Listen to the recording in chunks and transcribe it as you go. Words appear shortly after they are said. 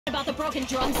about the broken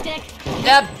drumstick?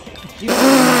 Yep. Good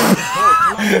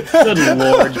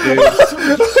lord, dude.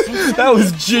 That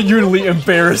was genuinely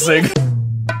embarrassing.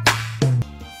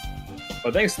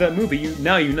 Well, thanks to that movie,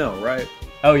 now you know, right?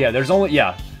 Oh yeah,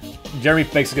 yeah. Jeremy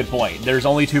makes a good point. There's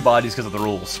only 2 bodies because of the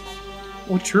rules.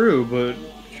 Well, true, but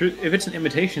if it's an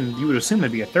imitation, you would assume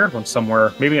there'd be a third one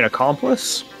somewhere. Maybe an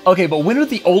accomplice? Okay, but when are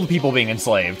the old people being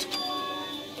enslaved?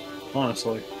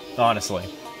 Honestly.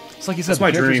 It's like you said, That's the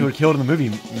my characters dream. who were killed in the movie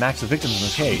match the victims in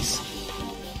the case.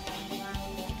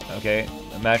 Okay,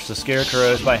 match the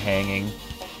scarecrows by hanging.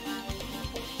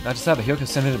 Not just that, but Hyoka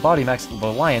sent in a body match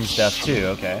the lion's death too,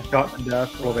 okay. Shot to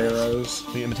death with arrows.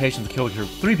 The imitations killed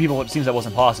 3 people, it seems that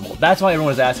wasn't possible. That's why everyone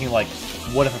was asking, like,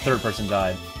 what if a 3rd person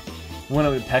died? When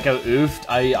Pekka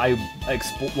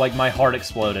oofed, like, my heart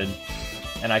exploded.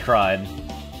 And I cried.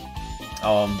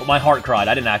 But my heart cried,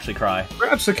 I didn't actually cry.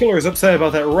 Perhaps the killer is upset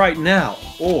about that right now,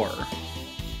 or...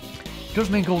 Killer's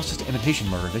main goal is just imitation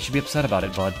murder. They should be upset about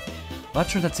it, bud. I'm not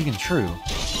sure that's even true.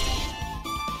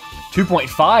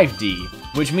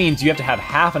 2.5D, which means you have to have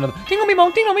half another...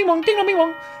 Ding-a-me-mong, ding-a-me-mong, ding-a-me-mong.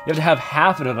 You have to have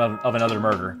half of another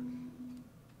murder.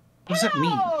 What does that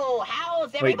mean?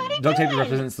 Wait, duct tape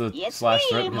represents the slash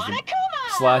throat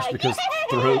because because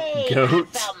throat goat.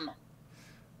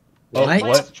 Oh,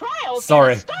 what?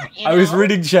 Sorry. I was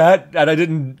reading chat and I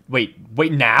didn't... Wait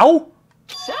now?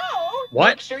 So, what?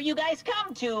 Make sure you guys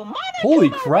come to Monokuma Holy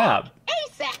crap.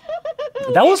 ASAP.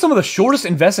 That was some of the shortest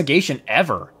investigation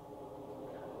ever.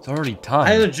 It's already time.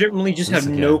 I legitimately just have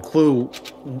no clue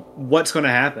what's going to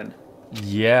happen.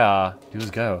 Yeah, let's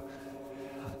go.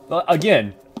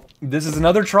 Again, this is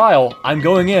another trial. I'm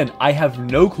going in. I have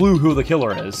no clue who the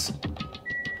killer is.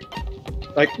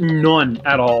 Like, none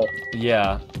at all.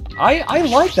 Yeah. I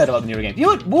like that about the newer game. You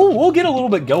know what? We'll get a little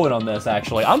bit going on this,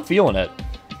 actually. I'm feeling it.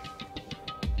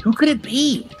 Who could it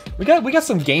be? We got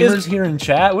some gamers here in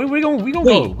chat. We gonna keep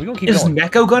going. Is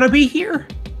Neko gonna be here?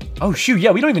 Oh shoot, yeah,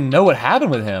 we don't even know what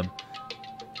happened with him.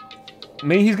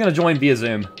 Maybe he's gonna join via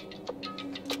Zoom.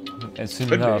 And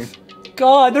soon enough.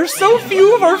 God, there's so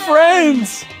few of our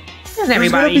friends! There's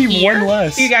everybody gonna be here. one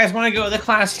less. You guys want to go to the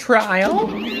class trial?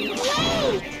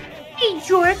 Hey,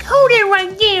 Jork, hold it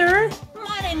right there.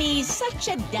 Monomy's such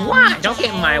a dumb What? Don't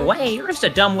get in my child. way. You're just a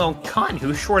dumb little cunt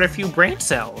who's short a few brain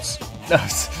cells.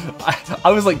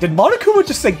 I was like, did Monokuma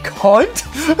just say cunt?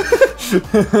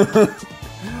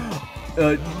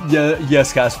 Yeah,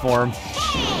 yes, cast form.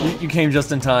 You came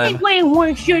just in time. My plan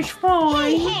works just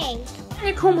fine. Hey,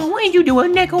 Nekoma, what did you do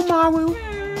with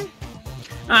Nekomaru?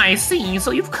 I see,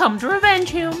 so you've come to revenge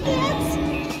him.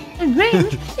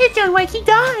 Revenge? It sounds like he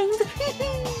died.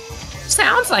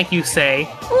 Sounds like you say.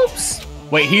 Oops.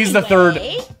 Wait, he's the third.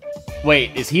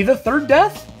 Wait, is he the 3rd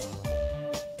death?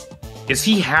 Is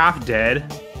he half dead?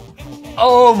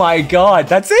 Oh my god,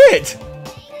 that's it!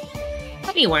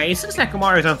 Anyway, since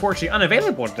Nekomaru is unfortunately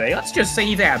unavailable today, let's just say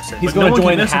he's absent. He's But no gonna one can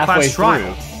join miss a halfway class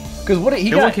trial. through. Because what he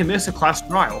No one got? can miss a class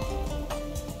trial.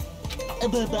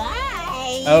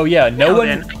 bye-bye. Oh yeah, no Well, one.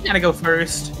 then, I gotta go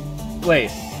first. Wait.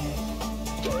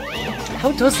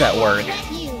 How does that work?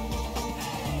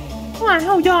 Come on,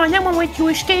 hold on, that one went to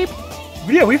escape.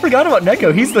 Yeah, we forgot about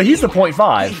Neko. He's the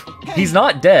 0.5. He's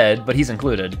not dead, but he's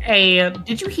included. Hey,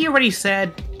 did you hear what he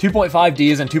said? 2.5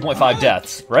 Ds and 2.5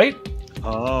 deaths, right?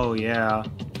 Oh, yeah.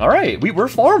 All right, we're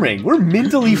farming. We're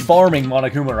mentally farming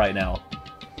Monokuma right now.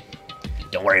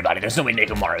 Don't worry about it. There's no way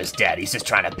Nekomaru's dead. He's just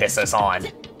trying to piss us on.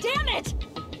 Damn it!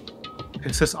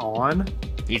 Is this on?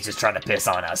 He's just trying to piss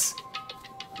on us.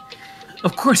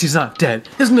 Of course he's not dead.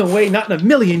 There's no way, not in a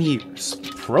million years.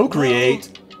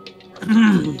 Procreate.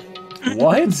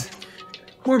 What?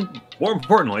 More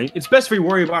importantly, it's best we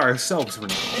worry about ourselves for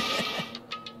now.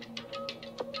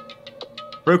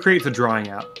 Procreate's a drawing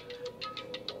out.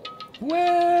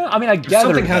 Well, I mean, I If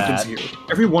gathered something that. happens here,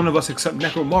 every one of us except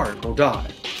Nekomaru will die.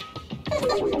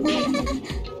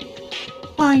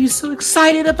 Why are you so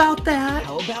excited about that?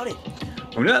 How about it?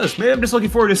 Who knows? Maybe I'm just looking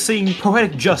forward to seeing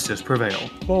poetic justice prevail.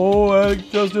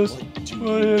 Poetic justice.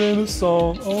 Put it in a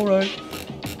song. All right.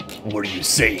 What are you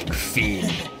saying,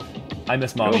 fiend? I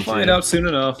miss mommy We'll find too. out soon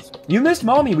enough. You missed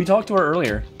mommy. We talked to her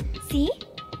earlier. See?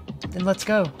 Then let's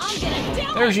go. I'm gonna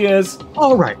do There it! she is.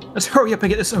 All right, let's hurry up and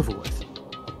get this over with.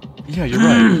 Yeah, you're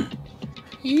right.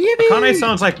 Akane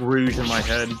sounds like Rouge in my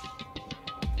head.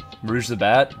 Rouge the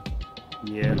Bat.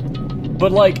 Yeah.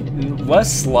 But like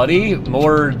less slutty,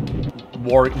 more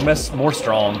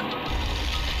strong.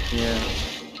 Yeah.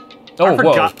 Oh,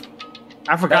 whoa.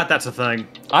 I forgot that's a thing.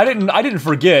 I didn't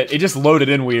forget. It just loaded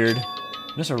in weird.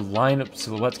 Just our lineup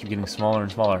silhouettes keep getting smaller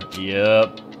and smaller.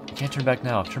 Yep. You can't turn back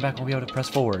now. If turn back, we'll be able to press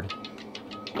forward.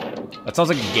 That sounds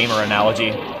like a gamer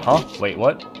analogy. Huh? Wait,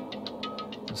 what?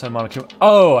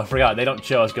 Oh, I forgot. They don't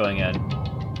show us going in.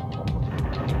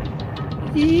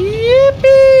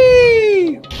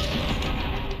 Yippee!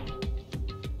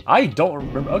 I don't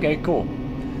remember. Okay, cool.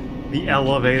 The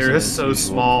elevator is so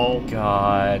small.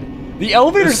 God. The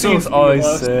elevator It's so scene's always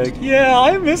fast. sick. Yeah,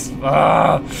 I miss...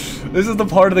 this is the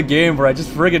part of the game where I just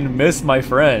friggin' miss my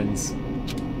friends.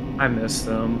 I miss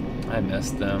them. I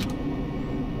miss them.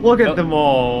 Look at them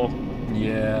all.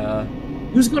 Yeah.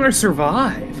 Who's gonna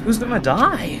survive? Who's gonna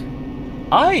die?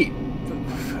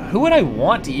 Who would I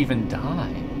want to even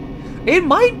die? It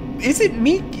might... Is it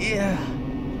me? Yeah.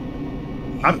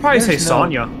 I'd probably say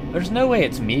Sonya. There's no way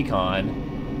it's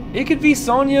Mikon. It could be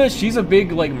Sonya. She's a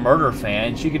big, like, murder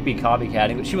fan. She could be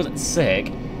copycatting, but she wasn't sick.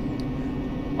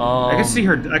 I could see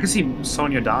her. I could see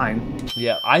Sonya dying.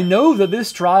 Yeah, I know that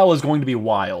this trial is going to be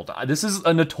wild. This is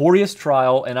a notorious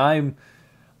trial, and I'm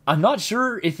not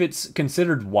sure if it's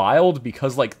considered wild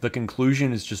because, like, the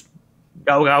conclusion is just...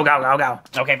 Go, go, go, go, go.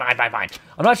 Okay, fine.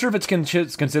 I'm not sure if it's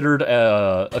considered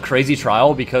a crazy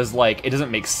trial because, like, it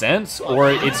doesn't make sense,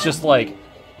 or it's just, like,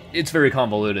 it's very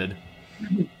convoluted.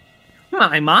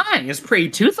 My, it's pretty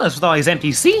toothless with all these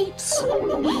empty seats.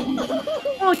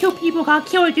 Oh, 2 people got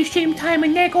killed at the same time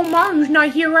and Nekomaru's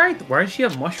not here, right? Why does she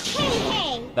have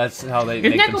mushrooms? That's how they Is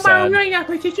make them Nekomaru sad. really not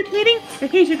participating?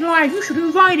 If he's alive, you should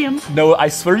invite him. No, I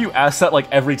swear you ask that,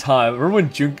 like, every time. Remember when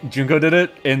Junko did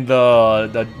it in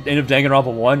the end of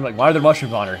Danganronpa 1? Like, why are there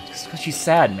mushrooms on her? Because she's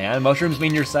sad, man. Mushrooms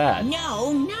mean you're sad.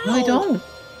 No. No, I don't.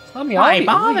 I mean, Why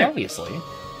bother? obviously.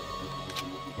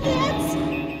 That's...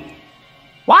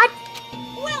 What?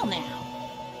 Well, now.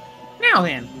 Now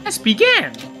then, let's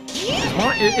begin.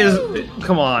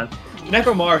 Come on.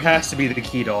 Nekomaru has to be the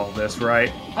key to all this,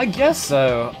 right? I guess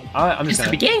so. I'm just It's the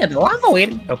gonna... beginning of the long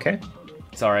way. Okay.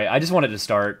 Sorry, I just wanted to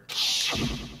start.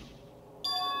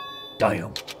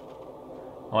 Damn.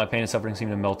 All my pain and suffering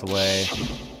seemed to melt away.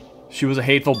 She was a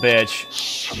hateful bitch.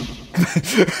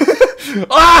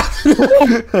 Ah!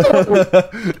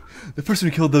 The person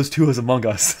who killed those two was Among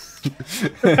Us.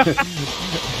 The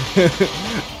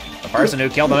person who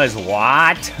killed them is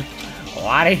what?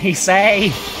 What did he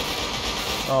say?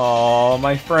 Oh,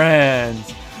 my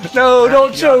friends. No,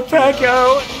 don't choke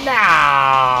Peko!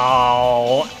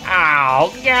 No!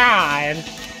 Ow, God!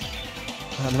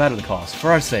 No matter the cost, for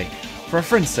our sake, for our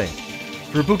friend's sake,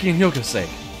 for Ibuki and Yoko's sake.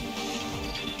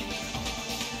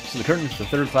 So the curtain for the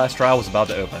third-class trial was about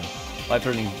to open.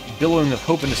 Life-threatening billowing of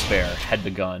hope and despair had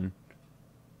begun.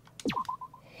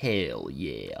 Hell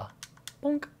yeah.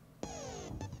 Bonk.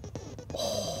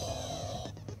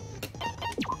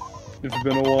 It's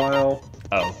been a while.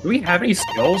 Oh, Do we have any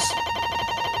skills?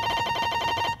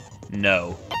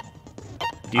 no.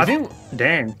 Do you think...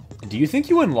 Dang. Do you think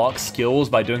you unlock skills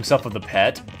by doing stuff with the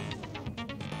pet?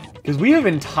 Because we have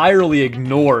entirely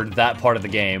ignored that part of the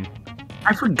game.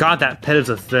 I forgot that pet is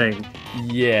a thing.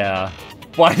 Yeah.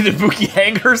 Why did Ibuki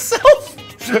hang herself?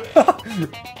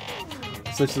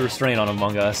 Such the restraint on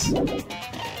Among Us. Can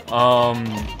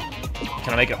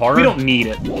I make it harder? We don't need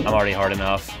it. I'm already hard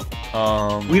enough.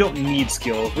 We don't need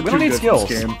skills. We don't need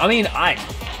skills. I mean, I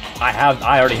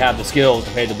already have the skills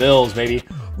to pay the bills, baby.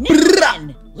 Now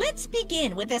then, let's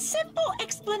begin with a simple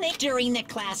explanation during the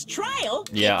class trial.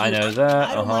 Yeah, I know that.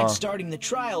 I don't mind starting the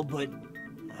trial, but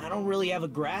I don't really have a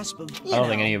grasp of. I don't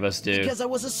think any of us do. Because I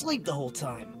was asleep the whole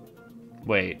time.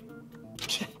 Wait.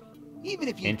 Even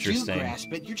if you do Interesting.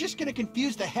 grasp it, you're just gonna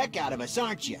confuse the heck out of us,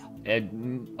 aren't you?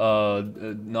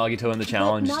 Nagito in the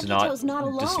challenge to Nagito's not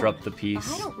alone. disrupt the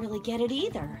peace. I don't really get it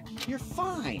either. You're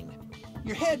fine.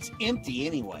 Your head's empty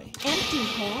anyway. Empty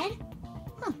head?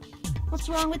 Huh. What's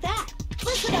wrong with that?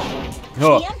 Listen up.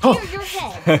 Oh. The emptier your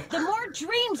head, the more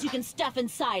dreams you can stuff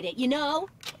inside it, you know?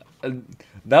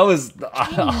 That was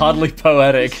oddly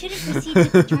poetic.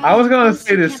 I was gonna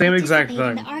say the same exact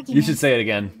thing. You should say it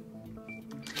again.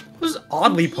 It was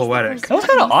oddly poetic. That was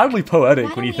kind of oddly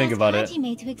poetic when you think about it.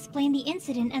 Hajime to explain the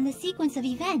incident and the sequence of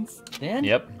events. Then,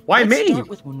 Yep. Why let's me? start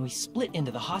with when we split into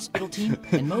the hospital team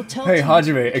and motel Hey, team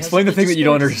Hajime, because explain the of thing that you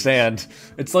don't disparities. understand.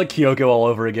 It's like Kyoko all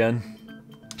over again.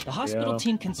 The hospital Yeah.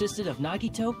 team consisted of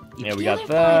Nagito, Yeah, we The got other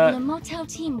five in the that. motel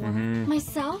team were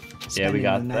myself, Yeah, we Spending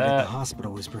got the night at the that.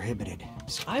 hospital was prohibited.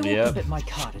 I woke Yep. up at my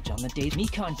cottage on the day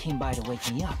Mikan came by to wake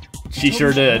me up. She Told sure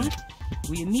me did. what?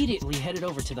 We immediately headed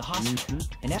over to the hospital,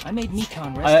 and I made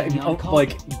Mikan rest I, in the on-call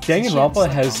like, bed, since she had Danganronpa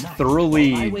slept has all night.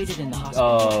 thoroughly, I waited in the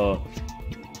hospital.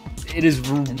 it has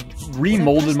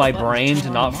remolded my brain to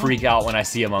not freak out when I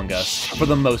see Among Us, for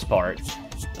the most part.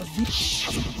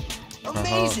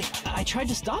 Amazing! I tried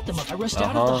to stop them. I rushed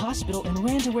out of the Uh-huh. hospital and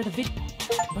ran to where the video,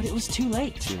 but it was too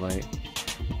late. Too late.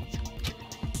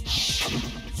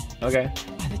 Okay.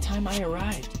 By the time I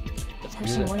arrived, the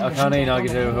person wearing the Akane headband on the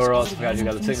Nagito, nose who else also forgot who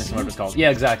got the Yumi's sickness, whatever it's missing? called. Yeah,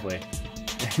 exactly.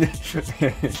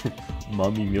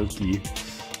 Mommy Milky.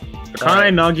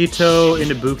 Akane, Nagito,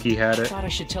 and Ibuki had I it. thought I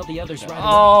should tell the others right away.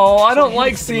 Oh, I So don't headed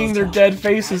like to the seeing their motel. dead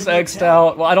faces X'd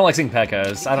out. Well, I don't like seeing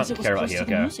Pekka's. I Because don't it was care about close to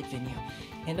the Hyoko. music venue.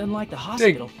 And unlike the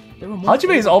hospital, there were more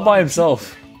Hajime's all by able-bodied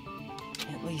himself.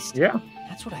 people. At least, Yeah.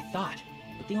 that's what I thought.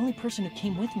 But the only person who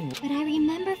came with me was... But I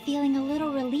remember feeling a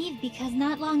little relieved because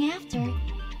not long after,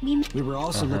 We were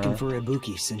also looking for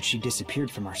Ibuki since she disappeared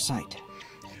from our sight.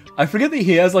 I forget that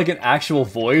he has like an actual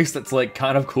voice that's like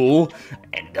kind of cool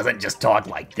and doesn't just talk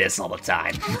like this all the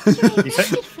time.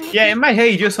 Yeah, in my head,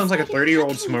 he just sounds like a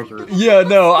 30-year-old smoker. Yeah,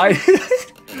 no,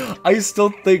 I still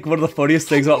think one of the funniest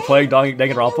things about playing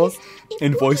Danganronpa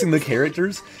and voicing the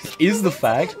characters is the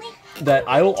fact that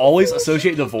I will always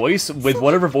associate the voice with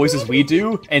whatever voices we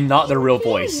do and not their real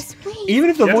voice. Even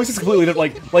if the voice is completely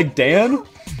different, like Dan.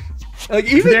 Like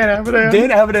even Dan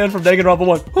Avidan from Danganronpa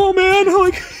 1. Oh man,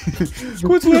 like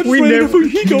what's that We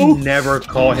friend never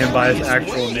call him by his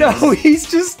actual name. No, he's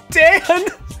just Dan.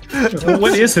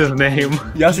 What is his name?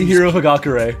 Yasuhiro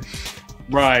Hagakure.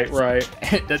 Right.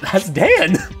 That's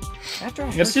Dan. After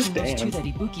I heard It's just from those Dan. two that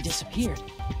Ibuki disappeared,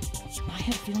 I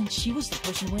had a feeling she was the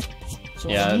person with... So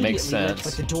I Yeah, that makes immediately went- sense.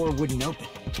 But the door wouldn't open.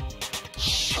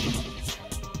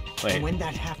 Wait, And when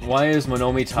that happened, why is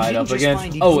Monomi tied didn't up just again?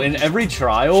 find Oh, Ibuki. in every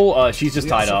trial, she's just we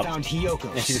tied also up. found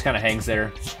Hyoko's. And she just kind of hangs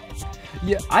there.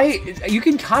 Yeah, you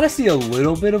can kind of see a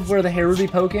little bit of where the hair would be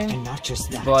poking, And not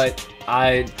just that. but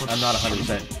I'm not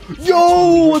 100%.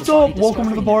 Yo, what's up? Welcome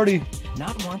to the party.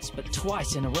 Not once, but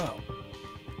twice in a row.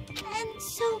 and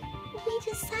so we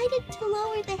decided to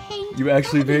lower the hang. You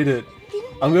actually made it.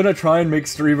 I'm gonna try and make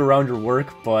stream around your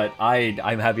work, but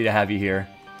I'm happy to have you here.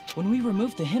 When we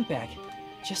removed the hemp bag,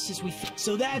 just as we...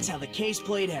 So that's how the case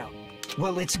played out.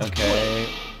 Well, it's Okay.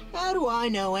 How do I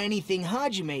know anything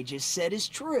Hajime just said is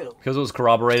true? Because it was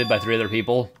corroborated by 3 other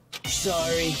people.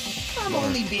 Sorry, I'm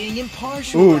only being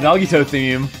impartial. Ooh, right Nagito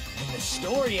theme. now. And the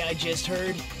story I just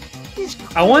heard is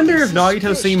I wonder if clearly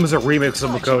Nagito's theme was a remix of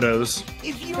Hajime, Makoto's.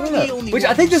 If you're the only Which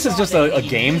one I think who this is saw just that a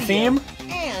game video, theme.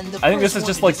 and the I think this first is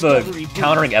just one like to the discover Ibuki's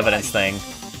countering evidence body.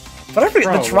 thing. But I forget, the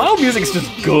Probably. trial music's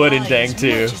just You good lie in Dang as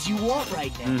too. much as you want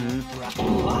right now.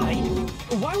 Lie?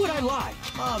 Why would I lie?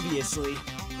 Obviously.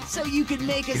 So you could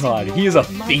make us God, ignore he is a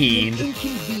what might be an fiend.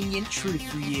 inconvenient truth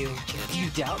for you. Do you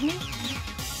doubt me?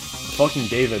 Fucking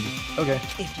David. Okay.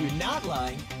 If you're not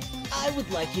lying, I would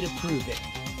like you to prove it.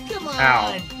 Come on,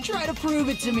 Ow. try to prove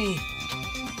it to me.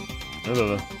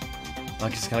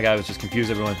 Like this kind of guy was just confuse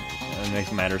everyone and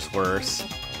makes matters worse.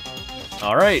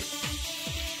 Alright.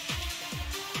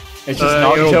 It's just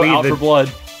It'll Nagito be out the- for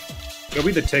blood. It'll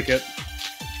be the ticket.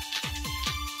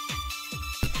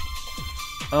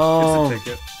 Oh, It's the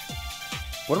ticket.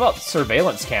 what about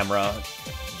surveillance camera?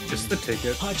 Just the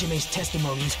ticket. Hajime's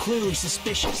testimony is clearly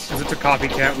suspicious. Because it's a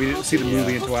copycat, we didn't see the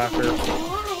movie until after.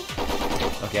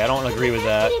 Why? Okay, I don't agree with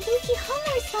that. Did Ibuki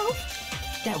harm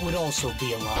herself? That would also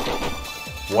be a lie.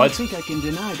 I What? think I can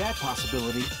deny that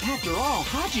possibility. After all,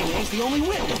 Hajime is the only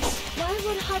witness. Why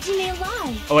would Hajime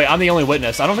lie? Oh wait, I'm the only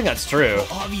witness. I don't think that's true.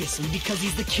 Obviously, because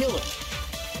he's the killer.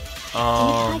 Did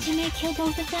Hajime kill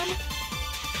both of them?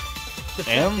 The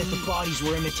fact that the bodies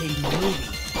were imitating the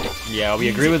movie. Yeah, we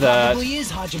means agree it with that. Probably is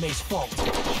Hajime's fault.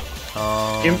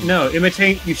 No,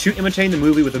 you shoot imitate the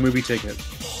movie with a movie ticket.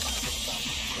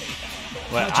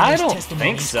 Well, I don't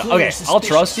think so. Okay, I'll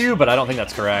trust you, but I don't think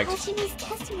that's correct. Hajime's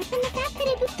testimony and the fact that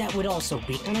Ibuki... That would also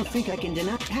be. I don't think I can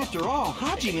deny. After all,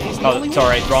 Hajime is the Oh, only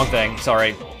sorry, witness. wrong thing.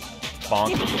 Sorry.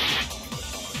 Bonk.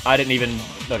 I didn't even.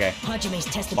 Okay. Hajime's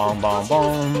testimony. Bomb,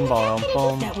 bomb, bomb, bomb,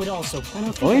 bomb. That would also. I don't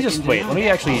think Let me I just can wait. deny Let me that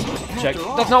actually possibility. check. After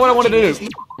all, That's not what I wanted to Hajime do. is the-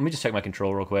 Let me just check my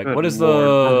control real quick. Good What is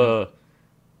lord.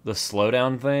 the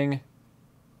slowdown thing?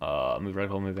 Move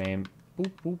reticle, move aim.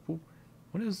 Boop, boop, boop.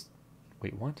 What is?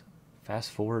 Wait, what?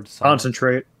 Fast forward. silent.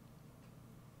 Concentrate.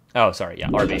 Oh, sorry. Yeah,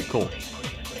 RB. Cool.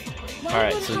 Why All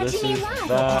right, would so this Hajime is lie?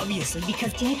 that. Obviously,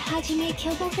 because Did Hajime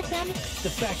kill both of them? the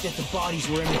fact that the bodies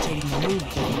were imitating the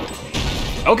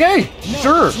movie. Okay,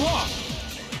 sure. It's wrong.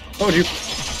 Told you.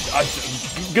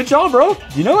 Good job, bro.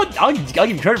 You know what? I'll give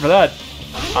you credit for that.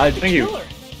 Thank you. Killer.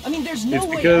 I mean, there's no It's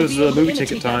way because I'd be able to movie imitate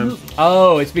ticket that time. movie.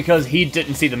 Oh, it's because he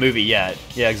didn't see the movie yet.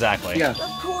 Yeah, exactly. Yeah. Of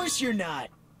course you're not.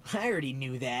 I already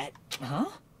knew that. Huh?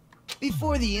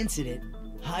 Before the incident,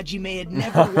 Hajime had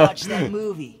never watched that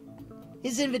movie.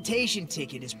 His invitation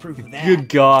ticket is proof of that. Good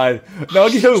God.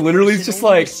 Nagito literally is Person just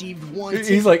only like, received one he's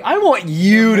ticket. like, I want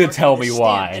you to Marked tell with a me stamp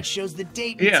why. That shows the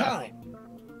date and Yeah.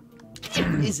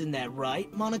 time. Isn't that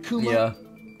right, Monokuma? Yeah.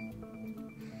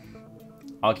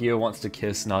 Akio wants to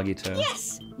kiss Nagito.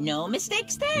 Yes, no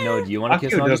mistakes there. No, do you want to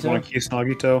kiss Akio does Nagito? want to kiss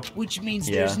Nagito. Which means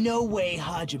Yeah. there's no way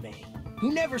Hajime,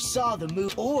 who never saw the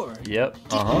movie, or... Yep,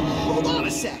 Hold on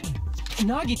a sec.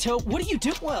 Nagito, what are you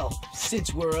doing? Well,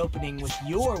 since we're opening with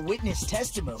your witness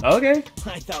testimony, Okay.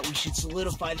 I thought we should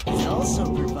solidify that. It also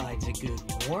provides a good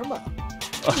warm-up.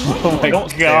 Oh my Don't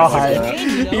say it god. like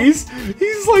that.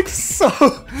 He's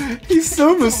like he's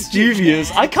so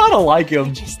mischievous. I kind of like him. I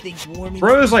just think warming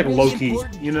Bro up is like really Loki,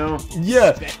 important. you know?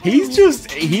 Yeah, he's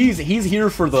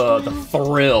here for the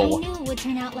thrill. knew it would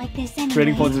turn out like this anyway.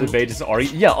 Creating points of debate just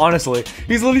argue. Yeah, honestly,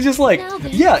 he's literally just like,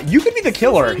 yeah, you could be the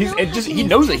killer. He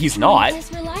knows that he's not.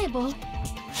 Less reliable.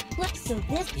 So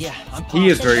this Yeah, I'm He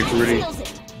is very broody.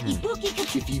 Ibuki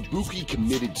could If Ibuki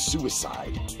committed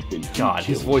suicide, then who God,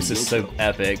 his killed voice is so Yoko?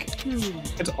 epic.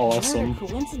 It's awesome.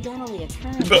 coincidentally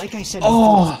occurred. Like I said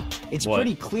Oh. before, it's What?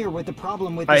 pretty clear what the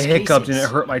problem with I this hiccuped case and is. it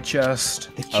hurt my chest.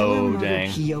 The killer Oh, murdered dang.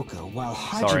 Kyoko while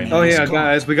Sorry. Hajime Oh was yeah, gone.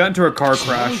 guys, we got into a car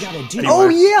So all we crash. gotta do Oh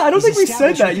Anyway. yeah, I don't is think we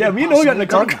said establish that. Yeah, what me and Noah got in a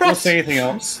car possible- Don't crash. say anything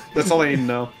else. That's all I need to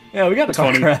know. Yeah, we got in a car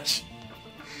funny. crash.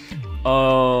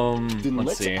 Then Let's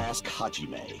let's see. ask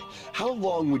Hajime. How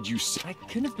long would you say? I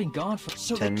couldn't have been gone for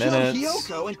So 10 they killed minutes.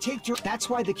 Kyoko and taped her. That's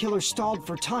why the killer stalled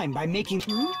for time by making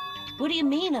What do you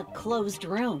mean a closed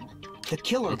room? the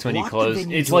killer. It's when you blocked the close.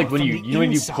 venue It's door like when from you the know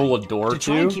when you inside pull a door to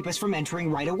try and to, keep us from entering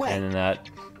right away. and then that.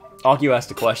 Akio asked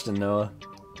a question, Noah.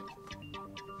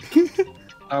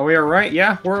 We are right.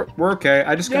 Yeah, we're okay.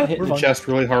 I just got Yeah, hit in we're the fine. chest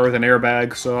really hard with an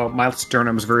airbag, so my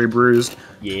sternum is very bruised.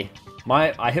 Yeah.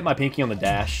 I hit my pinky on the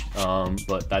dash,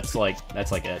 but that's like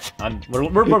it.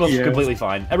 We're both Yeah. completely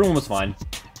fine. Everyone was fine.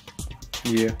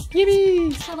 Yeah.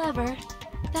 However,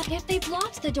 that if they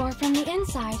blocked the door from the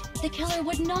inside, the killer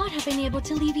would not have been able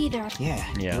to leave either. Yeah,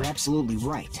 Yeah. you're absolutely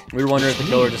right. We were wondering if the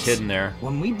killer just hid in there.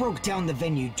 When we broke down the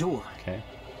venue door, Okay.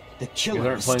 the We killer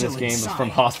aren't was playing still this game inside. from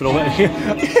hospital.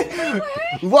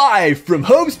 Live from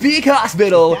Hope's Peak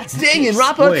Hospital, That's the case.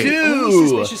 Danganronpa Wait. 2. Only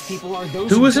suspicious people are those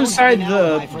Who was don't inside have an the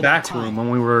alibi for that back time. room when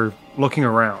we were looking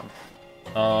around?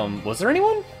 Was there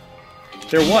anyone?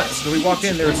 There was. So we walked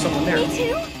in, there was someone there.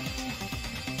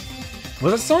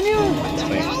 Was it Sonya?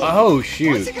 Oh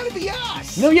shoot. What's it gonna be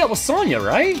us? No, yeah, it was Sonya,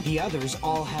 right? The others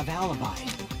all have alibi.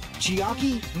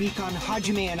 Chiaki, Mikan,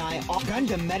 Hajime, and I all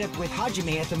Gundam met up with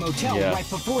Hajime at the motel Yeah. right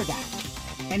before that.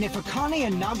 And if Akane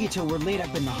and Nagito were laid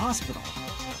up in the hospital,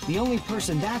 the only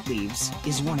person that leaves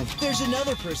is one of There's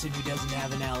another person who doesn't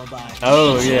have an alibi.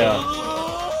 Oh yeah.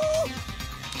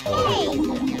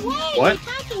 What?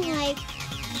 Talking like,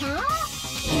 huh?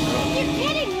 You're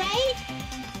kidding, right?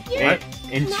 You're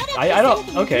What? I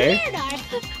don't. Okay.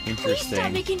 Please stop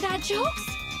Interesting. making bad jokes.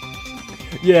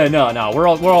 Yeah, no, we're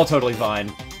all totally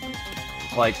fine.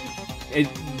 Like, it.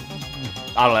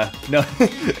 I don't know. No,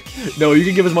 no, you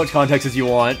can give as much context as you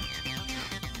want.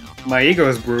 My ego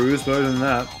is bruised, but other than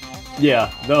that,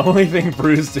 Yeah, the only thing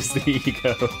bruised is the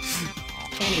ego.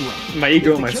 Anyway, my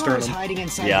ego if and the my killer is sternum. hiding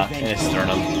inside Yeah, the and venue. his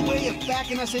sternum. Any way of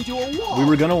backing us into a wall? We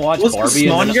were gonna watch Was Barbie.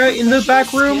 And Sonya then, in the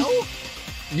back room?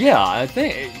 yeah, I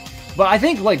think. But I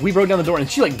think like we broke down the door and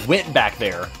she like went back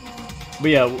there. But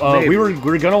yeah, Maybe. we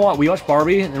were gonna watch. We watched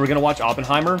Barbie and we were gonna watch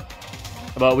Oppenheimer.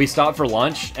 But we stopped for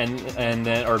lunch and then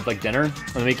or like dinner, and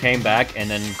then we came back and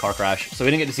then car crash. So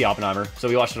we didn't get to see Oppenheimer. So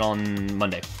we watched it on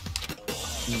Monday.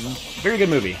 Very good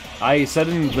movie. I said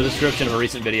in the description of a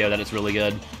recent video that it's really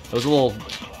good. It was a little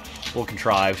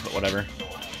contrived, but whatever.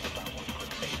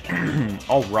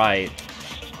 All right.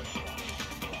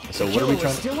 So The what are we killer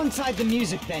trying is to? still inside the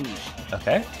music venue.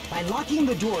 Okay. By locking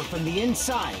the door from the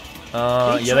inside.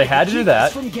 Yeah, tried they had to do keep that.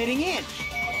 us from getting in.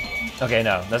 Okay,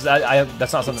 no, that's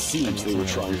that's not It something. seems they were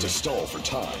trying to stall for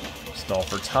time. Stall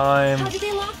for time. How did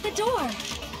they lock the door?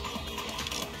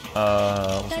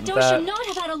 Wasn't That door that? should not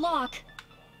have had a lock.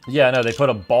 Yeah, no, they put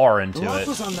a bar The into lock it.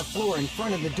 was on the floor in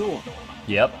front of the door.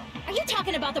 Yep. Are you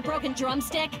talking about the broken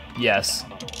drumstick? Yes.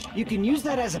 You can use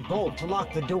that as a bolt to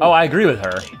lock the door. Oh, I agree with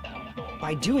her.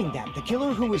 By doing that, the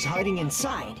killer who was hiding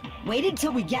inside waited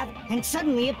till we gathered, and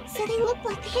suddenly it... So they look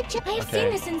like they hit you. I have Okay.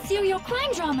 seen this in serial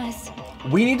crime dramas.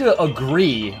 We need to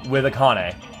agree with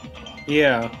Akane.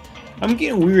 Yeah. I'm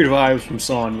getting weird vibes from The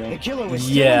Sonya. killer was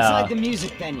still Yeah. inside the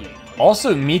music venue.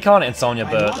 Also, Mikan and Sonya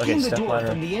By both. locking Okay, the step door ladder.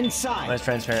 from the inside. Nice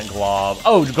transparent glob.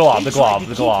 Oh, the glob, they the glob, tried to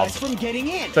the keep glob. us from getting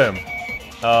in. Boom.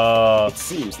 It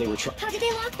seems they were trying. How did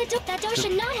they lock the door? That door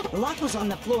should not have. The lock was on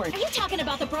the floor. Are you talking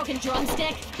about the broken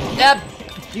drumstick? Yep.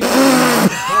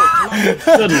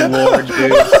 Good lord,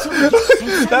 dude.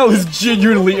 That was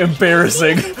genuinely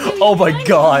embarrassing. Oh my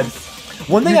god.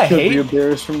 One thing I Could be hate,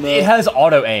 embarrassed from it that. has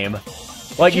auto aim.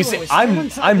 Like you Killer see, was still I'm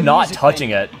inside the not music touching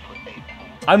it.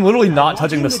 I'm literally not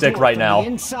touching the stick right now.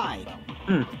 Inside.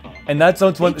 And And that's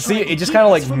one. See, it just kind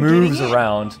of like moves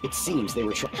around. It seems they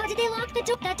were trying. How did they lock the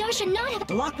door? That door should not have.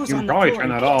 The lock was You on can the probably floor. turn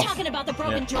that Are you off. talking about the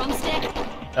broken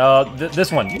drumstick?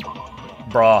 This one.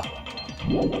 Brah.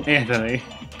 Anthony.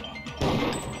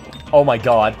 Oh my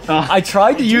god. I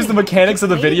tried to use the mechanics of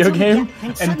the video game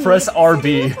and press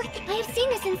RB. I have seen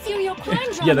this in serial crime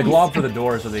dramas. Yeah, the glob for the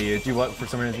door is what they use. You want for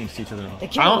some reason to teach other.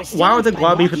 Why would the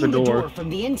glob be for the door? From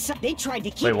the inside, they tried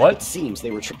to keep Wait, what? It seems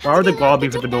they were trying. Why would the glob be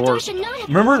for the door?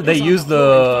 Remember, they use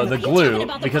the glue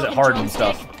because it hardens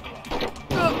stuff.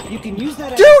 You can use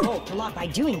that as Dude! a bolt to lock by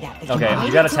doing that. Okay,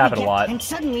 you gotta tap it a lot. And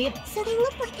suddenly it. So they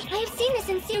look like I have seen this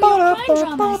in serial crime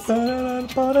dramas. The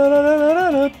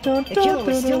killer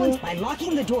was still in. By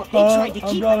locking the door, they tried to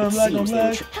keep it. How did they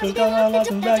lock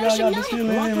the door? That door should not have. The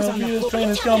lock was on the floor. Are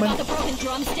you talking about the broken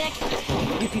drumstick?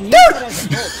 You can use that as a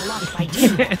bolt to lock by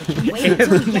doing that. Wait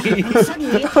until we get it, and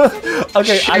suddenly it.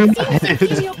 Okay,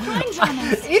 Serial crime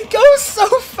dramas. it goes so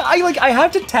fast. I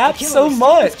have to tap The killer so was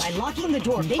still in. much. By locking the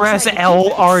door, they Press tried to keep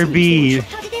it. LRB.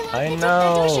 How did they lock I the door?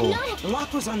 That door should know. not have. The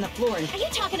lock was on the floor and Are you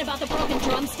talking about the broken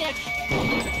drumstick?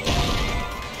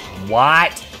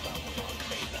 What?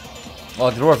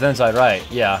 Well, the door from the inside, right?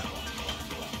 Yeah.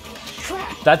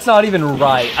 That's not even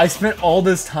right. I spent all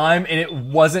this time and it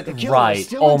wasn't killer was right.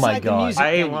 still Oh my inside the god. music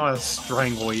I want to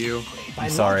strangle you. by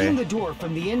sorry. locking the door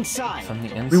from the inside. From the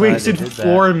inside. We wasted they did that.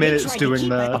 4 minutes doing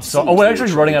that. So, oh, we're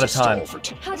actually running out of time.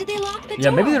 How did they lock the door?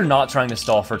 Yeah, maybe they're not trying to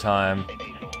stall for time.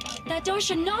 That door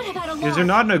should not have had a lock. Is there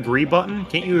not an agree button?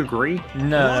 Can't you agree?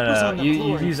 No, lock was no, on no. the You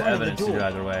floor in use front of the evidence to do door.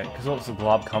 either way. Because where does the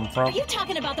glob come Are from? you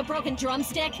talking about the broken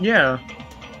drumstick? Yeah.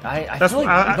 I That's feel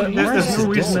why like, but there's where no is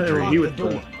reason it? to review it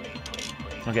though.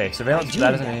 Okay, By surveillance. doing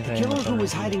That isn't that, anything. the killer with who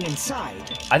was everything. hiding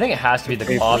inside. I think it has to be the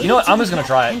glob. You know what? I'm just gonna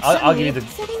try it. I'll give you the.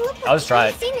 So they look like I'll just try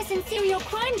I've it. seen this in serial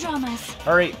crime dramas.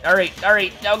 Hurry, hurry,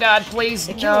 hurry! Oh God, please!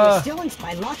 The killer was still in.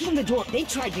 By locking the door, they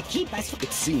tried to keep us.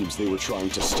 It seems they were trying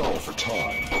to stall for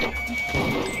time.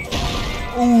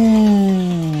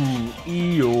 Ooh,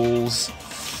 eels.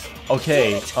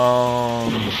 Okay,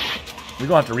 we're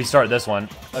gonna have to restart this one.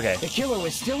 Okay. The killer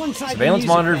was still inside Surveillance the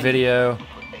music monitor venue. video.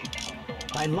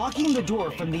 By locking the door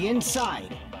from the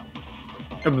inside.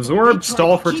 Absorb, They tried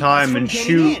stall to for keep us time, from and getting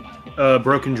shoot in. a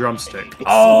broken drumstick. It seems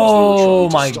Oh they were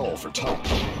my- trying to stall for time.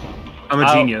 I'm a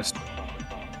Ow. genius.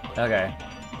 Okay.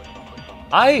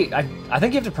 I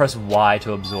think you have to press Y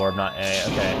to absorb, not A.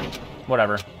 Okay.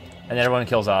 Whatever. And then everyone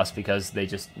kills us because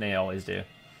they always do.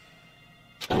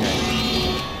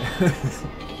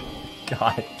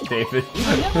 God, David.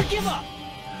 Never give up.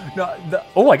 No,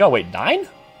 oh my god, wait, 9?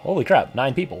 Holy crap,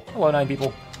 9 people. Hello, 9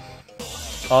 people.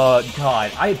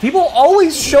 God, people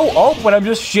always show up when I'm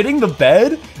just shitting the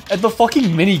bed at the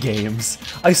fucking mini games.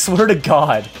 I swear to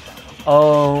God.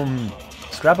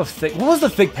 Scrap of thick. What was the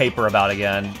thick paper about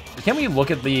again? Can't we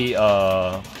look at the?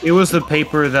 It was the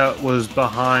paper that was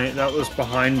behind.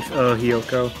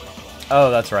 Hiyoko. Oh,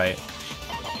 that's right.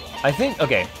 I think.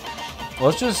 Okay,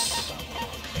 let's just.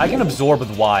 I can absorb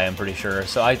with Y. I'm pretty sure.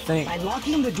 So I think. By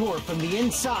locking the door from the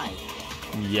inside.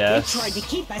 Yes. They tried to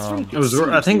keep us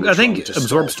from. I think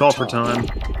absorb stall for time.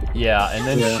 Yeah, and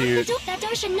then Yeah. shoot. That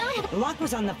door should not have. The lock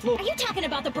was on the floor. Are you talking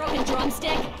about the broken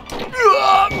drumstick?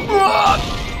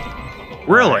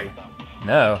 Really?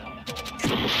 No.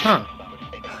 Huh.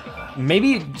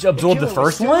 Maybe absorb the killer was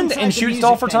first still one inside and the shoot music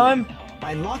stall for venue. time.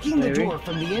 By locking the Maybe. door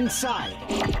from the inside.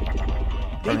 From the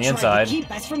They tried inside. to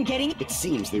keep us from getting. It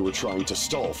seems they were trying to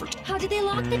stall for time. How did they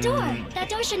lock the door? That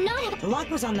door should not have. The lock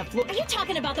was on the floor. Are you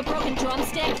talking about the broken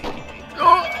drumstick?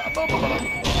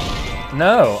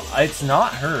 No, it's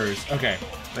not hers. Okay.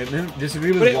 Wait,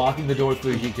 disagree with But it- locking the door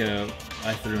through Hiko.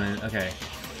 I threw in. Okay.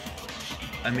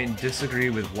 I mean, disagree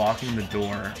with locking the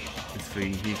door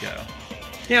through Hiko.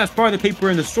 Yeah, it's probably the paper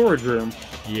in the storage room.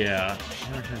 Yeah.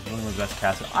 One of the best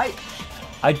casts.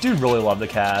 I do really love the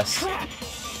cast.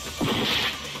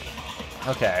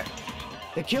 Okay.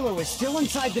 The killer was still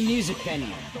inside the music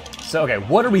venue. So, okay,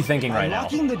 what are we thinking By right now?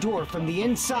 locking the door from the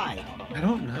inside. I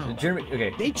don't know. Jeremy,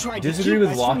 okay. They tried to Disagree keep with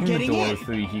us locking from the getting door in.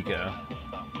 through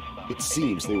Hiko. It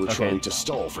seems they were Okay. trying to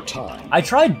stall for time. I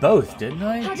tried both, didn't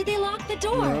I? How did they lock the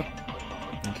door?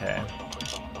 Okay.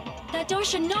 That door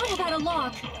should not have had a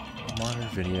lock. Monitor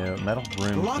video, metal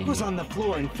room The lock key. was on the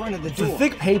floor in front of the The door.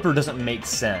 thick paper doesn't make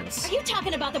sense. Are you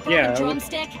talking about the broken Yeah.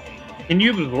 drumstick? Can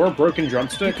you absorb broken You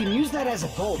drumstick? can use that as a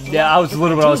bolt. Yeah, I was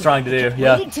literally what I was trying to do.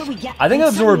 Yeah. Wait until we get- I think I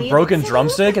and absorbed suddenly- broken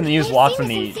drumstick and then use I've lock seen from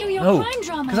this in the. serial No, crime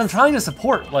dramas. because I'm trying to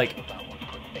support. Like,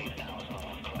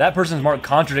 that person's mark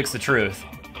contradicts the truth.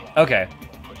 Okay,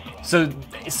 so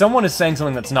someone is saying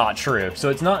something that's not true. So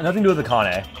it's not nothing to do with the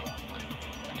Kane.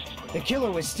 The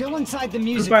killer was still inside the Just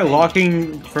music by venue.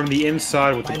 locking from the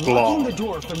inside with By the locking claw. the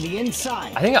door from the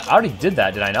inside. I think I already did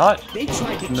that, did I not? They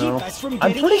tried to No. keep us from I'm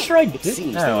getting pretty in. sure I It did.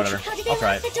 seems No, they whatever. How did they I'll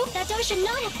try lock it. the door? That door should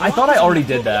not have. I thought I already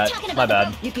did that. My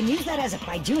bad. You can use that as a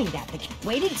by doing that.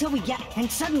 Wait until we get,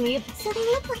 and suddenly it. So they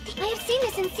look like I have seen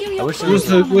this in serial I wish there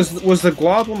crime Was the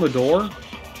glob on the door?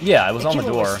 Yeah, it was on the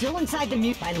killer was door. still inside the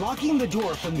mute by locking the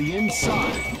door from the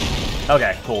inside.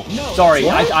 Okay, cool. No, Sorry,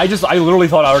 what? I literally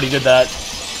thought I already did that.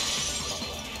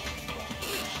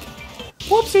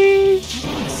 Whoopsie!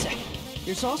 Wait a second.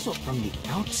 There's also from the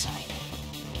outside.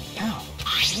 Ow.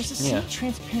 There's a Yeah.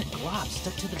 semi-transparent glob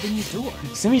stuck to the venue door.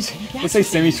 Let's say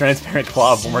semi-transparent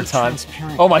glob one more time.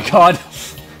 Semi-transparent Oh my god.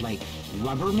 Like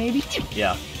rubber, maybe?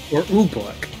 Yeah, Or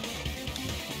oobleck?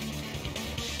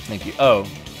 thank you. Oh.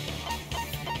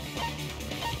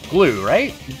 Glue,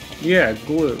 right? Yeah,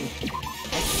 glue.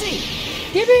 I see.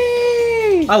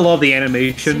 Yippee! I love the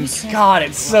animations. God,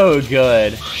 it's so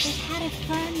good. It had a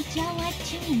firm gel-like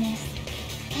chewiness.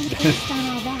 And based on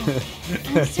all that,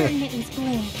 I'm certain it was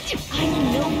glue. I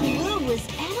didn't know glue was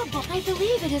edible. I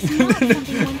believe it is not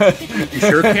something one typically. You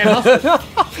sure can't help it?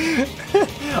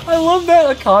 I love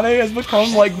that Akane has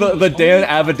become like the Dan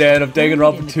Avidan of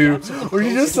Danganronpa 2, where she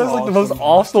just says like the most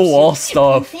off-the-wall And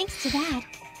stuff. thanks to that,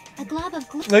 a glob of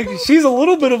glue. Like, she's a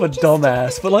little bit of a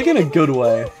dumbass, but like in a good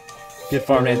way. Get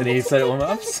Farm Anthony said it one more.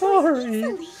 I'm sorry.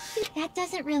 That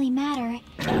doesn't really matter.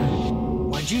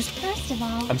 What'd you? First of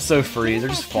all, I'm so free, didn't they're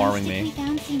that just farming thing me. we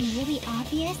found seem really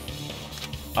obvious?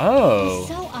 It was Oh.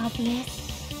 so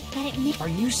obvious that it made. Are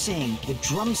you saying the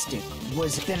drumstick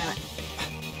was then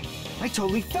I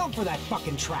totally fell for that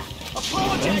fucking trap.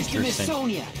 Apologize to Miss Interesting.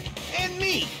 Sonia and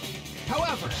me.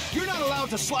 However, you're not allowed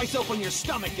to slice open your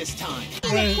stomach this time.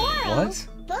 What?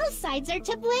 Both sides are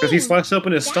to blame. Because he sliced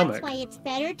open his That's stomach. why it's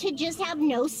better to just have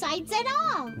no sides at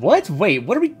all. What? Wait,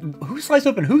 what are we... Who sliced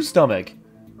open whose stomach?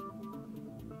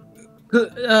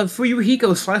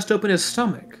 Fuyuhiko sliced open his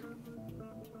stomach.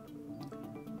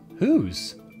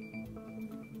 Whose?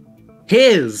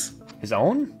 His! His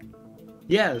own?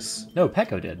 Yes. No,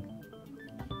 Peko did.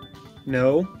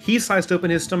 No, he sliced open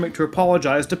his stomach to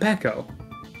apologize to Peko.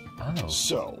 Oh.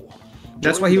 So,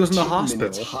 That's during why he was in the 10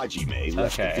 minutes hospital. Hajime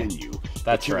left Okay. the venue.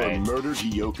 That's the killer right. Murdered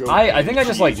Hiyoko I think I and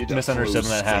just like created a misunderstood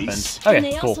when that crow's happened. face. And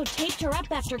Okay, they cool. also taped her up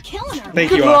after killing her.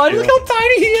 Thank you, God, Akio. look how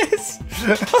tiny he is!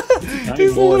 Tiny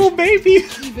He's a boy. little baby.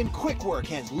 Even quick work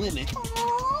has limits.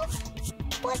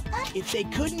 If they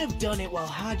couldn't have done it while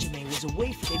Hajime was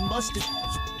away, they must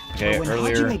have. Okay, when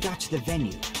earlier... Hajime got to the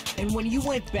venue, And when you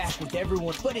went back with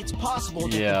everyone, but it's possible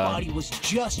that Yeah. the body was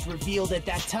just revealed at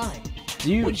that time.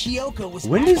 Do you... When Hiyoko was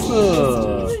When does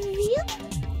actually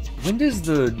When does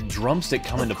the drumstick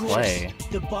come into Of course, play?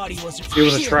 The body was It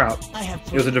was a trap. I have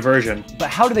It was a diversion. But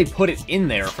how do they put it in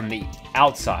there from the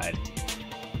outside?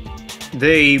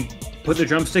 They put the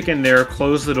drumstick in there,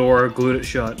 closed the door, glued it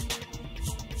shut.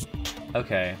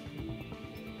 Okay.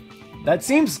 That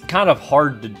seems kind of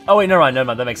hard to... Oh, wait, never mind.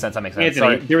 That makes sense. That makes sense.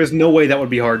 Anthony, Sorry. there is no way that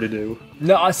would be hard to do.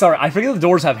 No, sorry. I forget the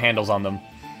doors have handles on them.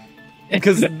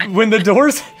 Because when the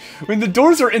doors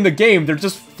are in the game, they're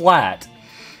just flat.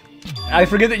 I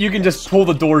forget that you can just pull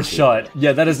the doors shut.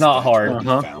 Yeah, that is not hard.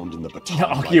 Found in the baton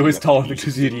Akio is taller than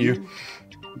Kaziryu.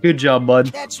 Good job, bud.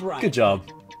 That's right. Good job.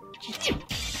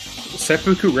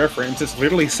 Seppuku reference. It's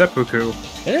literally seppuku.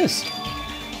 It is.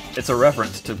 It's a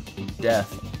reference to death.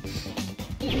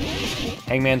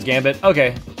 Hangman's Gambit.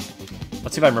 Okay.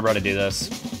 Let's see if I remember how to do this.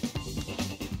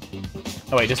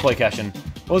 Oh wait, display caption.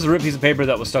 What was the ripped piece of paper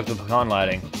that was stuck to the pecan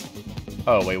lighting?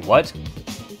 Oh wait, what?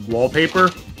 Wallpaper?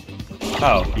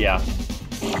 Oh, yeah.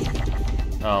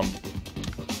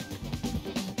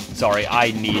 Sorry,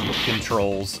 I need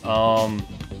controls.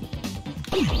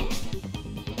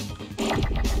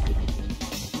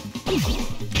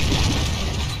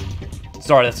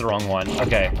 Sorry, that's the wrong one.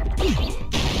 Okay.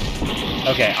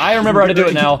 Okay, I remember how to do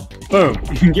it now. Boom.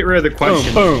 You can get rid of the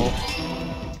question. Boom.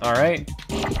 Alright.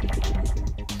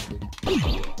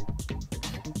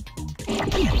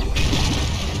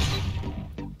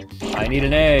 I need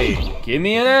an A. Give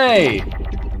me an A.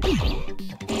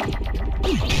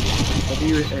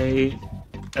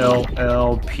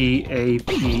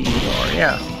 W-A-L-L-P-A-P-E-R.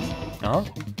 Yeah. Huh?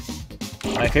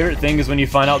 My favorite thing is when you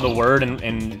find out the word when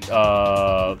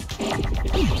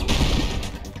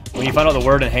you find out the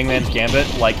word in Hangman's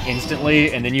Gambit, like,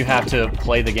 instantly, and then you have to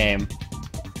play the game.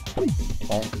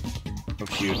 Bonk. Oh,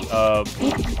 shoot.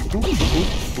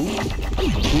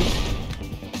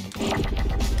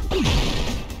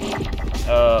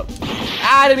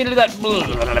 I didn't mean to do that.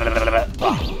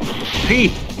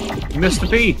 P! You missed the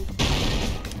P!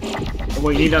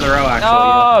 Well, you need another L,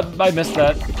 actually. Oh, I missed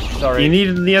that. Yeah. Sorry. You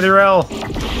needed the other L.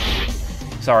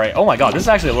 Sorry. Oh my god, this is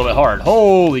actually a little bit hard.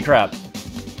 Holy crap.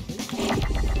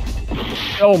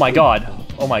 Oh my god.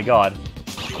 Oh my god.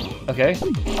 Okay.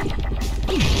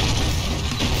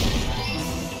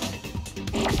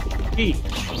 E.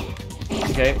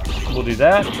 Okay, we'll do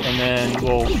that, and then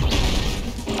we'll...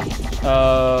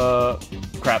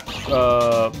 Crap.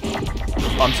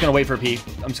 I'm just gonna wait for P.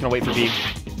 I'm just gonna wait for P.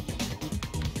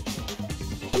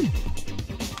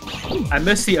 I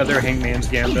missed the other Hangman's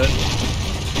Gambit.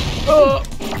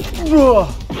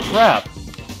 Crap.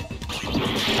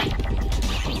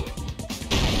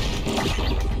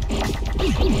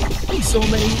 So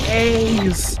many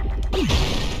A's.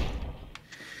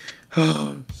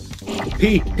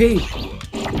 P.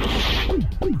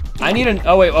 I need an...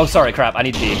 Oh, wait. Oh, sorry. Crap. I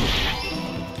need P.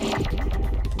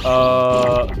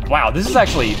 Wow. This is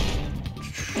actually...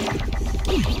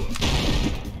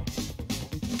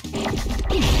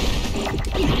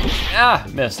 Ah,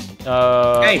 missed.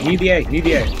 Hey, need the A.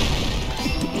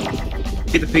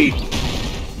 Get the P.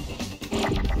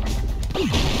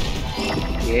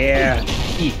 Yeah.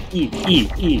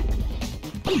 E.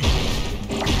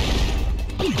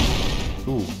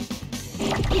 Ooh.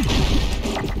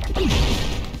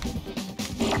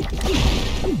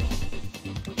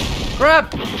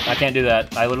 Crap! I can't do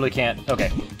that. I literally can't.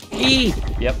 Okay. E.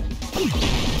 Yep.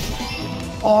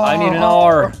 I need an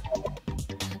R.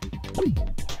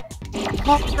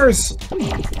 R's.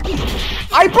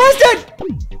 I pressed it!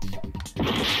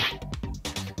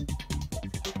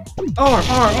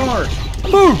 R.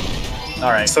 Boom!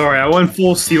 Alright. Sorry, I went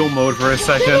full steal mode for a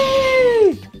second.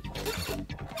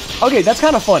 Okay, that's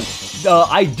kind of fun.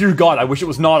 Dear God, I wish it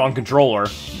was not on controller.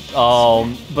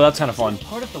 But that's kind of fun.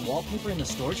 Part of the wallpaper in the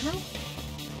storage room?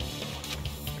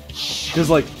 Because,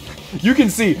 like, you can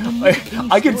see,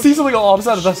 I can see something on the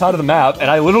opposite side of the map, and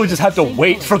I literally just have to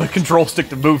wait for the control stick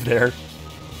to move there.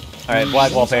 Alright,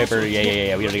 black wallpaper.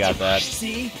 Yeah, we already got that.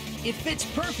 See? It fits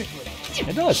perfectly.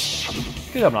 It does.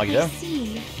 Good job, I Nagito.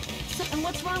 see. So, and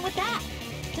what's wrong with that?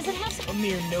 Does it have some... A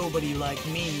mere nobody like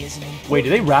me isn't important. Wait, do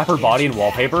they wrap her body in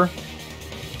wallpaper?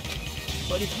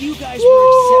 But if you guys were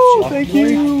exceptional, thank you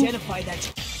would you. identify that.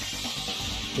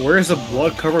 Where's the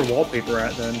blood-covered wallpaper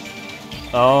at then?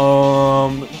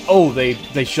 Oh, they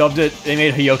shoved it. They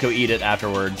made Hiyoko eat it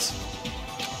afterwards.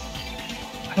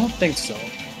 I don't think so.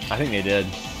 I think they did.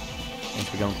 Thanks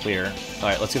for going clear. All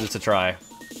right, let's give this a try.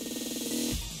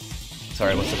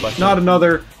 Sorry, what's the question? Not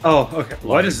another. Oh, okay.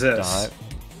 What is this? Dive.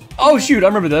 Oh shoot, I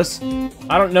remember this.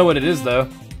 I don't know what it is though.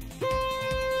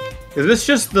 Is this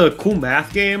just the cool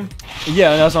math game?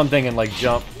 Yeah, that's what I'm thinking. Like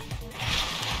jump.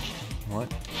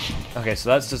 What? Okay, so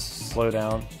that's just slow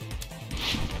down.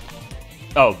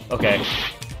 Oh, okay.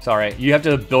 Sorry, you have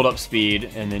to build up speed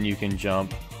and then you can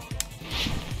jump.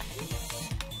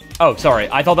 Oh, sorry.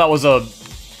 I thought that was a...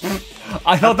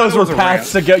 I thought those were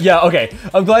paths to go... Yeah, okay.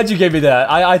 I'm glad you gave me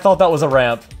that. I thought that was a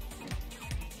ramp.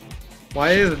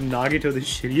 Why is Nagito the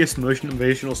shittiest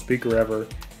motivational speaker ever?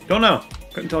 Don't know.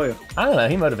 Couldn't tell you. I don't know.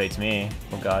 He motivates me.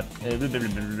 Oh, God.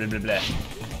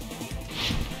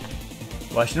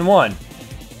 Question 1.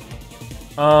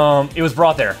 It was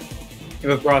brought there. It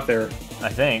was brought there. I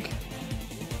think.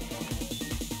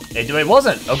 It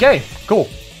wasn't. Okay, cool.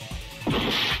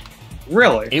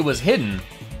 Really? It was hidden.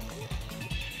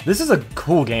 This is a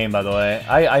cool game, by the way.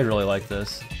 I really like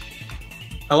this.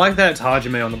 I like that it's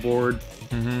Hajime on the board.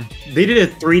 Mm-hmm. They did a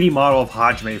 3D model of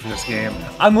Hajime for this game.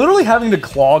 I'm literally having to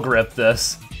claw grip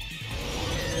this.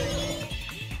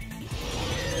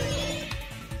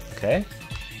 Okay.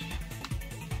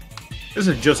 This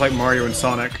is just like Mario and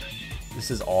Sonic. This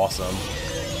is awesome.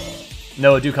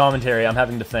 Noah, do commentary. I'm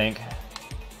having to think.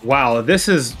 Wow, this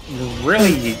is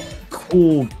really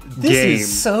cool This game.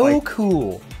 is so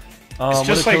cool. It's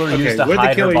just like, used okay, to what hide the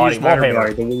her killer body? used to hide her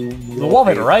Wallpaper. body? The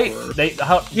wallpaper, right?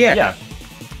 Yeah.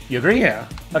 You agree? Yeah.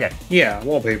 Okay. Yeah,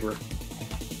 wallpaper.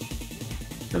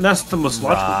 And that's the most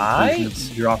logical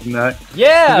conclusion dropping that.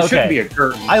 Yeah, It okay. shouldn't be a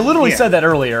curtain. I literally Yeah. said that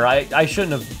earlier. I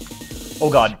shouldn't have... Oh,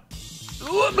 God.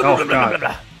 Oh,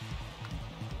 God.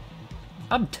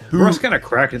 I'm too... Bro's kind of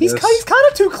cracked at He's this. kind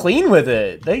of too clean with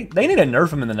it. They need to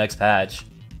nerf him in the next patch.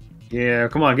 Yeah,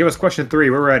 come on, give us question 3.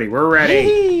 We're ready. We're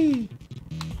ready.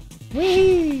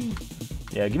 Whee!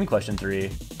 Yeah, give me question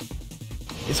 3.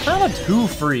 It's kind of too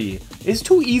free. It's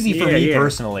too easy for me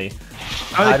personally.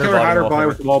 How do they hide her body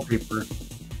with the wallpaper?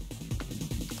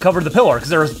 Covered the pillar because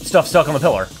there was stuff stuck on the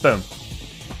pillar. Boom.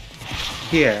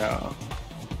 Yeah.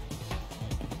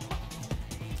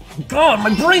 God,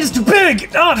 my brain is too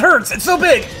big! Oh, it hurts! It's so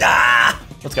big! Ah!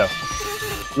 Let's go.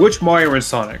 Which Mario and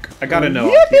Sonic? I gotta know.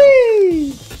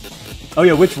 Yippee! Oh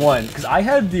yeah, which one? Because I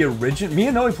had the original. Me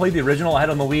and Noe played the original. I had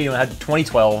on the Wii, and I had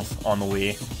 2012 on the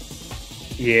Wii.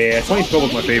 Yeah, 2012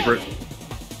 was my favorite.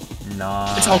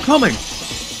 Nah. It's all coming.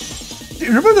 Dude,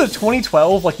 remember the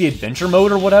 2012, like the adventure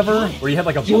mode or whatever, where you had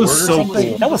like a board or so something?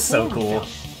 cool. That was so cool.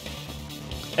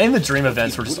 And the dream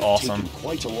events were just It would have awesome. taken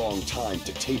quite a long time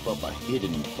to tape up a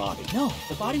hidden body. No,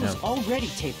 the body was Yeah. already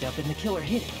taped up and the killer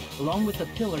hid it, along with the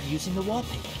pillar using the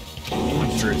wallpaper.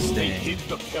 Interesting. Hid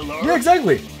the pillar? Yeah,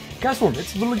 exactly. Castform,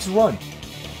 it's literally just run.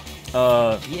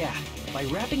 Yeah, by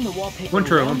wrapping the wallpaper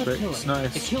Winter around the Olympics, pillar,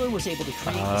 nice. the killer was able to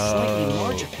create a slightly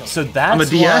larger pillar. So that's On the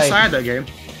DS, why, I had that game.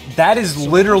 that is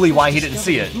literally why he didn't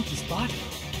see it. Yuki's body.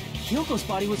 Kyoko's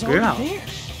body was already Yeah. there.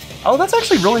 Oh, that's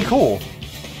actually really cool.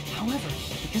 However,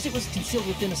 because it was concealed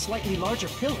within a slightly larger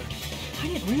pillar, I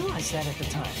didn't realize that at the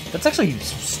time. That's actually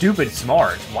stupid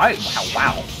smart. Why?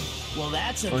 Wow. Well,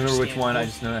 that's I don't remember which one. I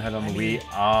just know I had it on the Wii. It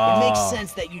Ah. makes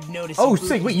sense that you'd notice. Oh, Ibuki's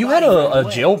sick. Wait, you body had right a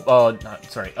away. jail.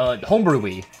 Homebrew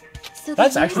Wii. So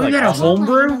That's they actually used like got a awesome.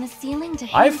 homebrew? on the ceiling to I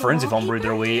hang have the friends who've homebrewed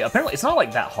their wallpaper? Wii. Apparently, it's not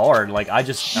like that hard. Like I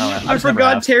just don't know. I just never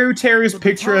forgot have. Teru Teru's But the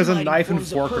picture has a timeline knife and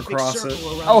forms a fork perfect across it.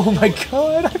 circle around Oh the my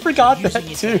pillar. god, I forgot that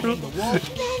Using it to too. hang the wall- Then,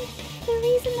 the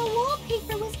reason the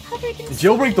wallpaper was covered in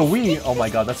Jailbreak the so many Wii. Oh my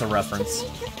god, that's a stickers reference. to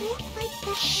make it look like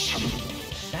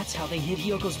that. That's how they hid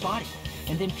Hyoko's body,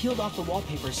 and then peeled off the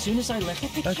wallpaper as soon as I left it.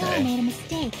 But the Okay. killer made a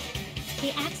mistake. The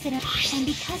accident, and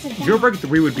because of that, Jailbreak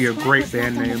 3 would be a the scrap great was left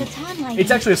band on the name. baton lighting. It's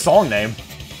actually a song name.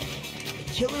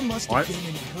 The killer must What? have been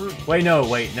in a hurry. Wait,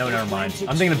 no, never mind.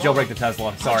 I'm thinking of Jailbreak the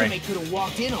Tesla. Sorry. Hajime could have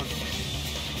walked in on it.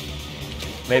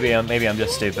 Maybe I'm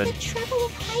just The stupid. trouble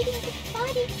of hiding the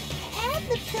body and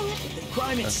the pillar. The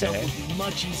crime itself Okay. would be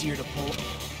much easier to pull.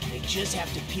 They just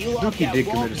have to peel off Yuki that did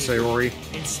commit a wallpaper Sayori.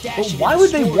 and stash But it why in would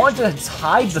the they storage want to room.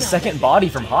 hide the It's not second that body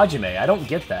from Hajime? I don't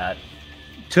get that.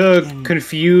 To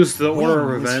confuse the When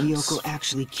order of was events. Hyoko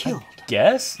actually killed?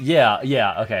 Guess? Yeah,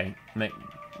 okay.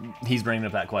 He's bringing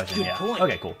up that question. Good Yeah. point.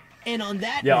 Okay, cool. And on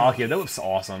that Yeah, note, okay, that was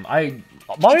awesome.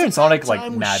 Mario and Sonic like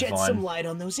time we mad shed some fun. light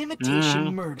on those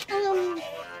imitation murders.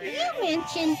 You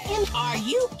mentioned him. Are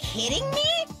you kidding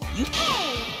me? You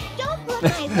Hey, don't put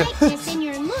my likeness in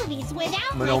your movies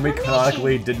without my Manomi permission.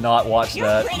 canonically did not watch You're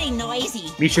that. pretty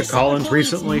noisy. Misha For someone Collins who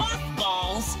eats recently.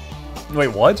 mothballs. Wait,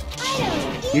 what? I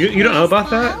don't You don't know about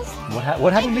that? mothballs.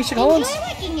 What happened to Misha Collins? Enjoy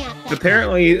looking at them.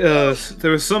 Apparently,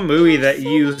 there was some movie that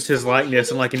used his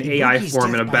likeness in like an AI Ibuki's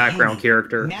form in a death by background hanging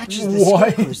character. Matches the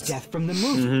What? Scarecrow's death from the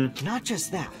movie. Not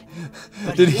just that.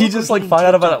 but Did he Hyoko just like getting find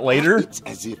out taped about up it later? It's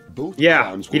as if both Yeah,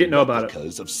 crimes he didn't were know about it.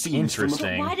 replicas of scenes from a-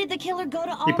 Interesting. Why did the killer go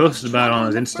to all He posted this about it trouble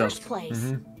on in his the Insta. first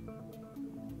place?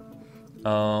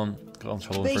 Got in trouble in the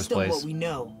first Based on what place. we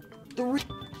know, the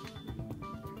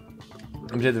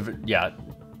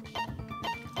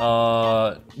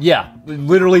Yeah,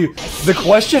 literally, the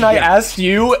question I asked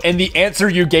you and the answer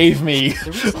you gave me.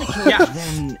 The reason the killer Yeah.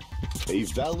 then A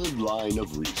valid line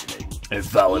of reasoning. A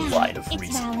valid Yeah, line of it's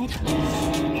reason. valid.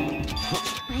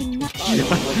 I'm not.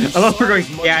 I love we're going,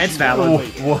 yeah, it's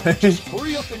valid. Oh, what?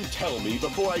 Hurry up and tell me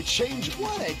before I change.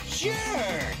 what a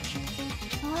jerk!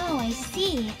 Oh, I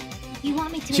see. You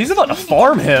want me to? She's about to explain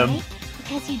farm it, him. right?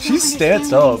 Because you don't She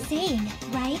stands understand what up. I'm saying,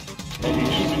 right? An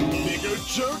even bigger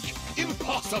jerk?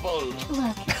 Impossible!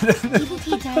 Look,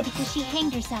 Ibuki died because she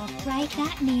hanged herself, right?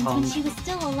 That means when she was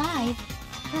still alive,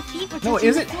 her feet were touching No,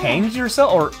 is the it floor. hanged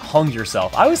yourself or hung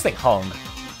yourself? I always think hung.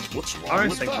 What's I wrong always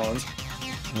with think that? wrong.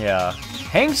 Yeah.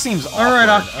 Hang seems awkward.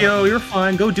 Alright, Akio, you're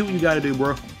fine. Go do what you gotta do,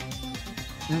 bro.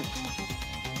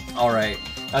 Alright,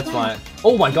 that's fine.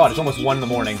 Oh my god, it's almost 1 in the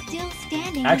morning. Still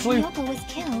standing Actually- when Kyoko was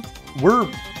killed. We're...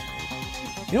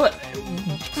 You know what?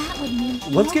 That would mean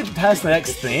Let's get past the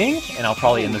next thing, and I'll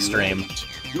probably end the stream.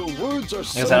 Your words are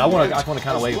so I said, I wanna right,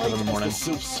 kinda wait for as the right morning. as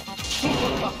the silks-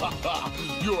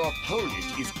 Your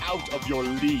opponent is out of your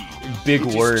league. Big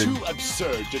which word. is too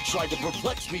absurd to try to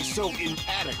perplex me so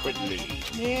inadequately.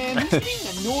 Man, he's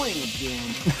being annoying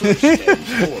again. First and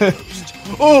foremost,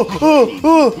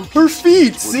 Oh, her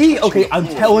feet! See? Okay, I'm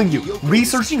telling you,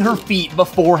 researching her feet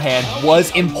beforehand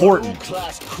was important.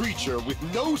 class creature with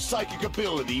no psychic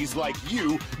abilities like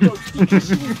you knows because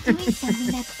she was doing something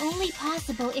that's only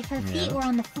possible if her feet were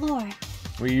on the floor.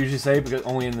 We usually say because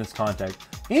only in this context.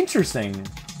 Interesting.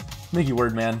 Mickey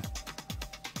word, man.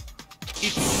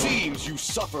 It seems you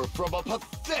suffer from a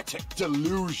pathetic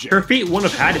delusion. Her feet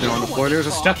wouldn't have had to be on the floor. There's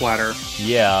a stepladder.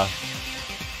 Yeah.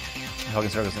 What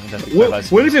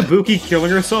What if Ibuki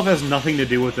killing herself has nothing to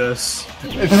do with this?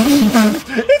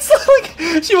 It's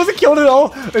like she wasn't killed at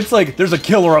all. It's like there's a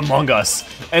killer among us,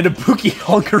 and Ibuki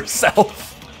hung herself.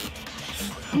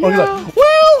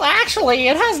 Well, actually,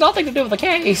 it has nothing to do with the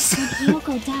case.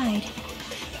 Kyoko died.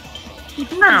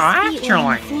 Ibuki's No, feet were on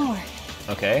the actually. floor.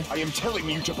 Okay. I am telling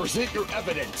you to present your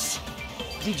evidence.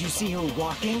 did you see her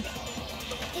walking?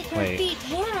 If her Wait. feet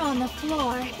were on the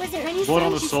floor, was there any Blood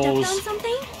on sign the she soles. stepped on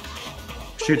something?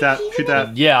 Shoot that. Shoot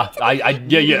that. Yeah, yeah, I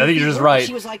think you're just right.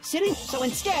 She was like sitting, so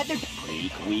instead they're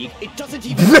Weak. It doesn't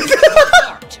even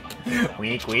start.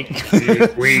 Weak, weak.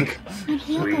 Weak. When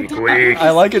he'll go Weak, down, weak. I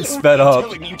like it sped up.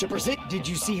 Telling you to present. Did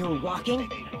you see her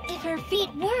walking? If her feet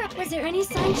were, was there any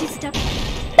sign she stepped?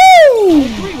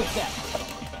 Agree with that.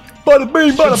 Bada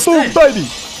bing, bada boom, baby.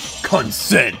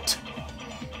 Consent.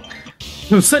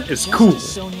 Consent is cool.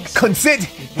 Consent?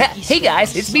 Hey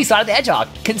guys, it's me, Sonic the Hedgehog.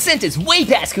 Consent is way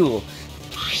past cool.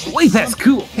 Way past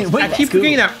cool. Way I past keep cool.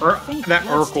 forgetting that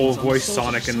Urkel voice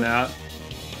Sonic in that.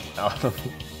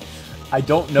 I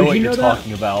don't know Did what you you're know that?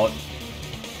 talking about.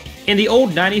 In the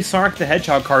old 90s Sonic the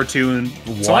Hedgehog cartoon,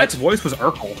 What? Sonic's voice was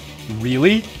Urkel.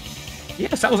 Really?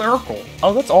 Yes, that was Urkel.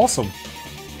 Oh, that's awesome.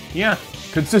 Yeah.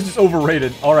 Consent is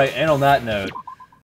overrated. Alright, and on that note,